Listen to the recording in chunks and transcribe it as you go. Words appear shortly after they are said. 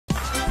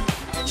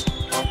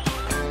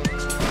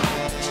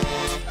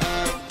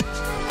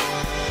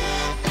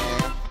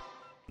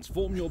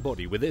Transform your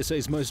body with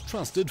SA's most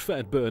trusted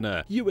fat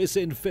burner.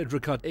 USN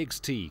FedriCut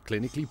XT,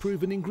 clinically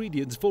proven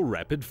ingredients for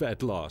rapid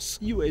fat loss.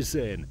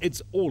 USN,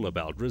 it's all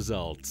about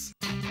results.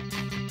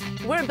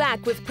 We're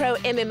back with pro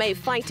MMA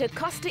fighter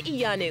Costa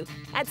Iannou.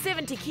 At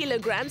 70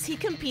 kilograms, he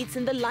competes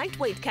in the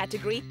lightweight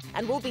category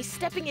and will be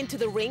stepping into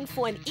the ring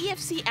for an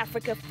EFC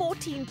Africa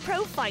 14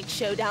 Pro Fight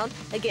Showdown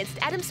against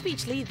Adam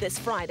Speechley this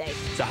Friday.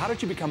 So how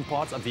did you become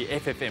part of the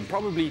FFM,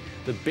 probably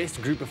the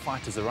best group of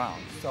fighters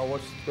around? So I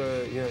watched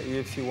the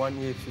EFC 1,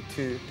 EFC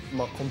 2.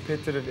 My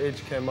competitive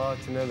edge came out,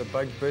 the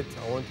bug bit.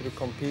 I wanted to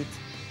compete.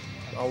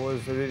 I was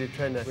already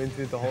trained. I went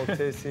through the whole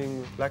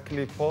testing,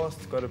 luckily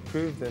passed, got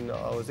approved, and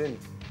I was in.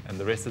 And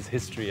the rest is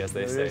history, as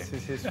they say. The rest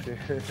is history.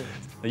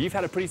 Now, you've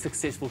had a pretty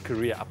successful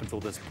career up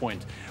until this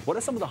point. What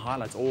are some of the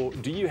highlights, or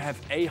do you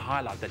have a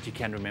highlight that you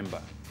can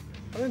remember?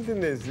 I don't think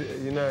there's,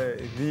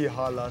 the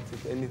highlight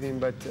of anything,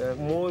 but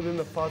more than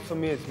the fight for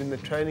me, it's been the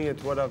training.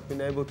 It's what I've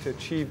been able to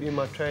achieve in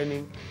my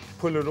training,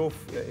 pull it off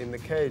in the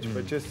cage,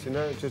 but just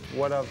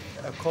what I've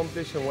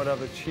accomplished and what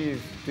I've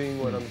achieved doing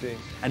what I'm doing.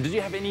 And did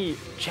you have any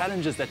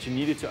challenges that you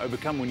needed to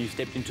overcome when you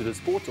stepped into the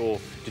sport, or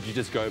did you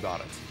just go about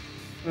it?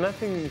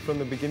 Nothing from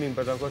the beginning,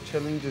 but I've got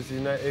challenges,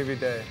 every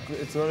day.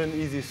 It's not an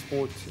easy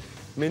sport,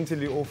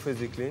 mentally or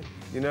physically.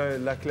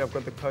 Luckily I've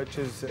got the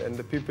coaches and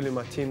the people in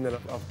my team that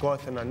I've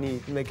got and I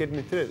need, and they get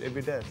me through it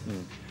every day.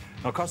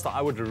 Now, Costa,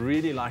 I would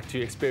really like to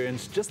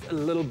experience just a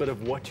little bit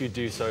of what you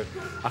do, so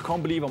I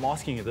can't believe I'm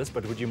asking you this,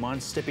 but would you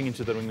mind stepping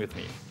into the ring with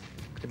me?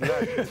 Good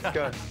luck. Let's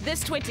go.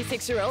 This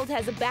 26-year-old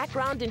has a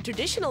background in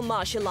traditional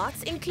martial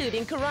arts,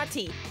 including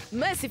karate.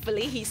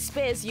 Mercifully, he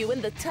spares you in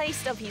the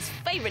taste of his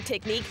favorite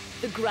technique,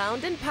 the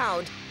ground and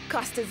pound.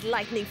 Costa's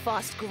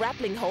lightning-fast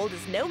grappling hold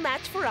is no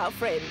match for our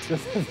friend.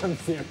 This is some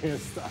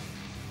serious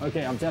stuff.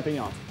 Okay, I'm tapping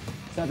out.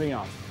 Tapping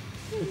out.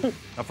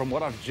 Now, from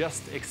what I've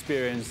just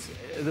experienced,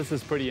 this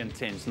is pretty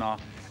intense. Now,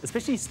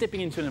 especially stepping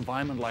into an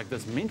environment like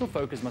this, mental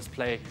focus must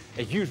play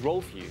a huge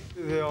role for you.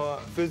 There are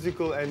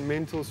physical and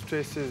mental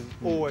stresses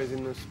always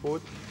in the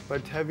sport,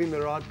 but having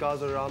the right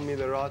guys around me,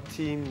 the right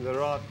team, the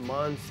right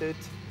mindset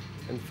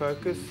and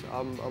focus,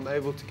 I'm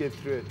able to get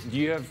through it. Do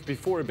you have,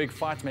 before a big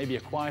fight, maybe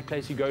a quiet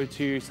place you go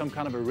to, some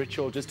kind of a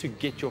ritual just to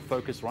get your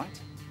focus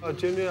right?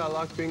 Generally, I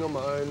like being on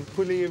my own,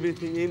 pulling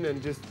everything in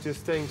and just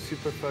staying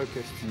super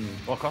focused.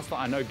 Well, Costa,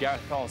 I know Gareth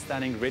Carl's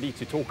standing ready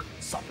to talk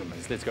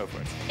supplements. Let's go for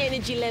it.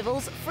 Energy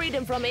levels,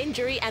 freedom from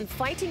injury and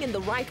fighting in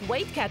the right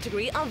weight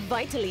category are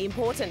vitally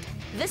important.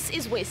 This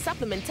is where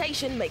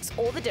supplementation makes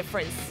all the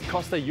difference.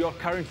 Costa, you're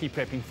currently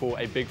prepping for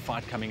a big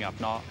fight coming up.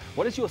 Now,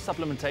 what does your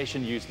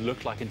supplementation use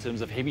look like in terms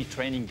of heavy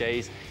training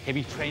days,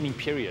 heavy training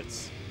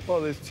periods?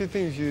 Well, there's two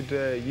things you'd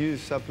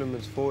use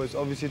supplements for. Is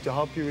obviously to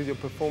help you with your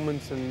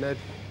performance and that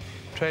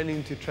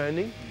training to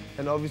training,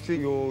 and obviously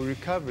your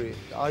recovery.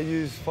 I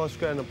use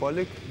phosphor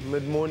anabolic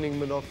mid-morning,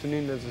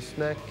 mid-afternoon as a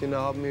snack,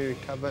 help me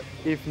recover.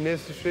 If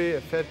necessary,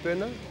 a fat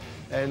burner,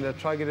 and I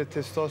try to get a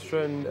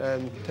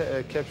testosterone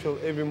capsule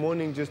every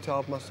morning just to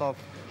help myself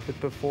with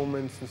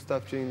performance and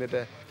stuff during the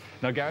day.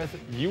 Now, Gareth,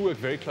 you work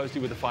very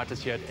closely with the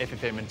fighters here at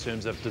FFM in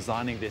terms of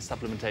designing their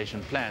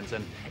supplementation plans,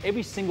 and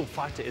every single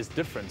fighter is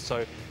different.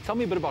 So tell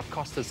me a bit about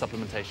Costa's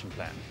supplementation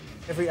plan.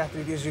 Every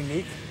athlete is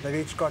unique.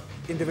 They've each got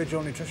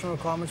individual nutritional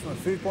requirements from a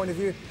food point of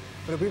view,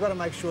 but we've got to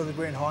make sure that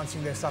we're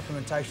enhancing their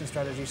supplementation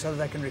strategy so that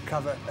they can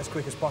recover as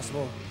quick as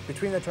possible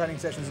between their training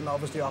sessions and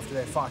obviously after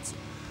their fights.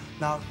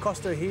 Now,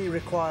 Costa, he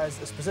requires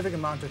a specific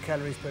amount of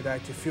calories per day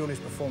to fuel his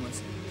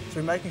performance. So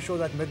we're making sure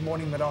that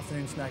mid-morning,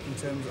 mid-afternoon snack in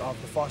terms of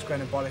the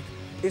fast-grain anabolic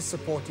is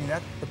supporting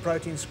that. The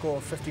protein score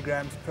of 50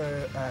 grams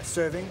per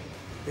serving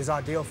is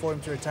ideal for him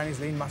to retain his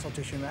lean muscle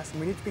tissue mass.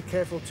 And we need to be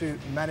careful to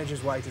manage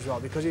his weight as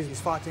well, because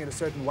he's fighting at a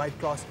certain weight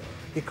class.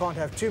 He can't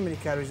have too many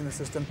calories in the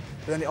system,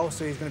 but then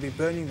also he's going to be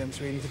burning them,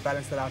 so we need to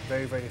balance that out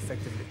very, very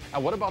effectively.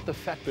 And what about the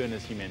fat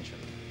burners he mentioned?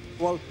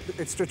 Well,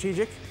 it's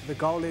strategic. The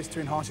goal is to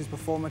enhance his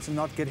performance and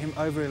not get him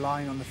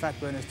over-relying on the fat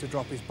burners to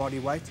drop his body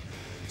weight.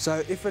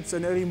 So if it's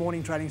an early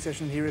morning training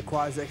session, he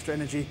requires extra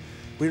energy,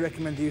 we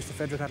recommend the use of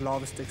FedriCut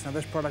lava sticks. Now,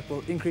 this product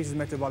will increase his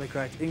metabolic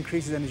rate,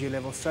 increase his energy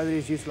levels, so that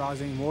he's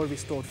utilising more of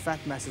his stored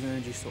fat mass as an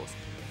energy source.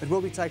 It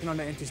will be taken on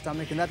an empty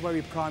stomach, and that way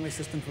we prime his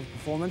system for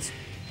performance.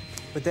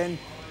 But then,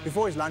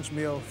 before his lunch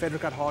meal,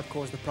 FedriCut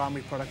Hardcore is the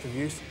primary product of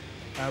use.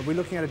 We're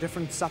looking at a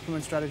different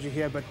supplement strategy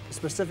here, but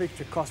specific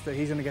to Costa,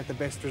 he's going to get the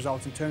best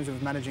results in terms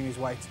of managing his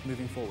weight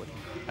moving forward.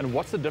 And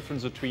what's the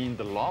difference between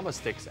the lava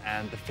sticks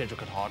and the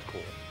FedriCut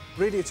Hardcore?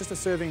 Really, it's just a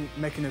serving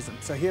mechanism.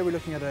 So here we're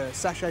looking at a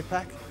sachet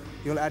pack.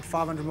 You'll add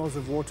 500 ml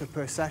of water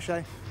per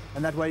sachet,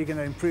 and that way you're going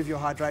to improve your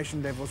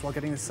hydration levels while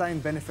getting the same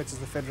benefits as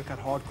the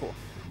FedriCut Hardcore.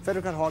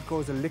 FedriCut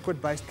Hardcore is a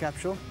liquid-based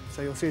capsule,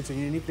 so you'll see it's a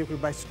unique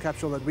liquid-based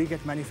capsule that we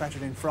get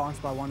manufactured in France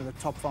by one of the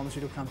top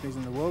pharmaceutical companies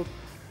in the world.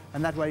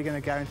 And that way you're going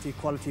to guarantee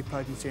quality,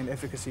 potency and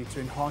efficacy to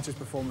enhance its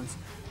performance,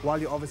 while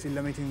you're obviously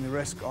limiting the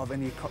risk of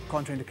any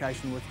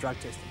contraindication with drug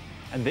testing.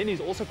 And then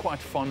he's also quite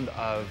fond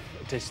of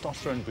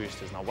testosterone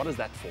boosters. Now, what is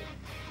that for?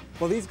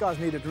 Well, these guys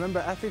need it. Remember,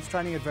 athletes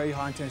training at very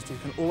high intensity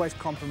can always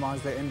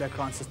compromise their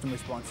endocrine system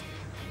response.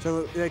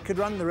 So they could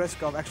run the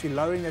risk of actually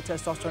lowering their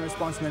testosterone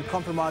response and then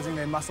compromising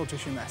their muscle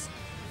tissue mass.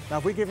 Now,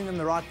 if we're giving them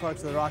the right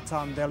products at the right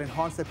time, they'll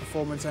enhance their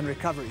performance and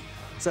recovery.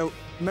 So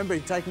remember,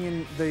 taking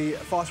in the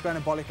fast-growing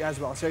anabolic as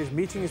well. So he's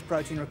meeting his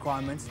protein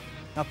requirements.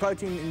 Now,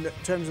 protein in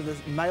terms of the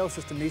male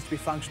system needs to be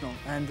functional,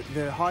 and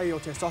the higher your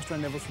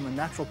testosterone levels from a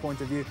natural point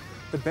of view,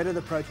 the better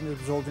the protein is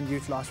absorbed and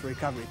utilised for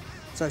recovery.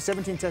 So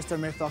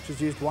 17-testomethox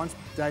is used once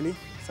daily,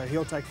 so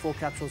he'll take 4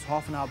 capsules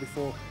half an hour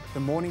before the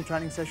morning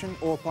training session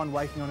or upon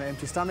waking on an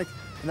empty stomach,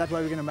 and that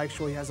way we're going to make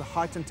sure he has a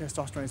heightened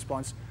testosterone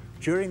response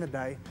during the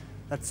day.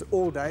 That's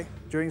all day,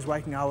 during his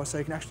waking hours, so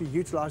he can actually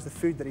utilise the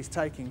food that he's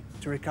taking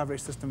to recover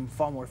his system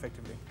far more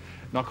effectively.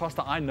 Now,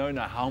 Costa, I know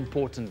now how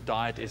important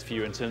diet is for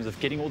you in terms of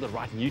getting all the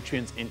right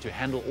nutrients in to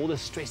handle all the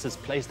stresses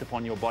placed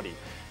upon your body.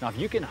 Now, if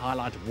you can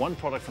highlight one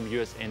product from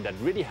USN that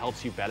really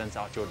helps you balance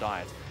out your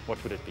diet,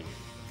 what would it be?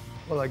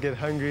 Well, I get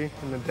hungry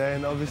in the day,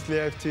 and obviously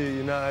I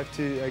have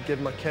to get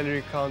my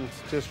calorie count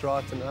just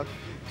right and up.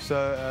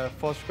 So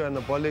fast-growing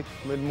anabolic,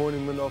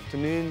 mid-morning,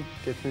 mid-afternoon,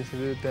 gets me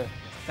through the day.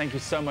 Thank you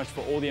so much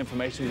for all the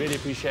information, really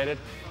appreciate it.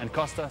 And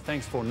Costa,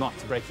 thanks for not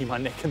breaking my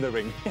neck in the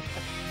ring.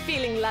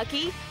 Feeling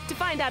lucky? To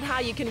find out how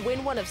you can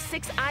win one of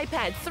 6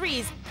 iPad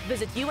 3s,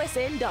 visit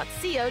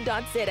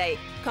usn.co.za.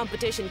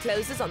 Competition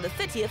closes on the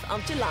 30th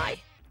of July.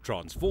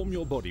 Transform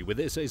your body with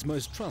SA's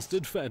most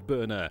trusted fat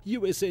burner,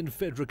 USN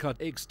FedriCut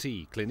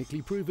XT,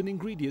 clinically proven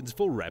ingredients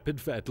for rapid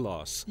fat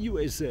loss.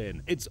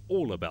 USN, it's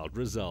all about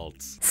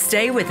results.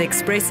 Stay with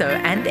Espresso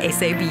and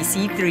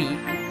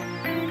SABC3.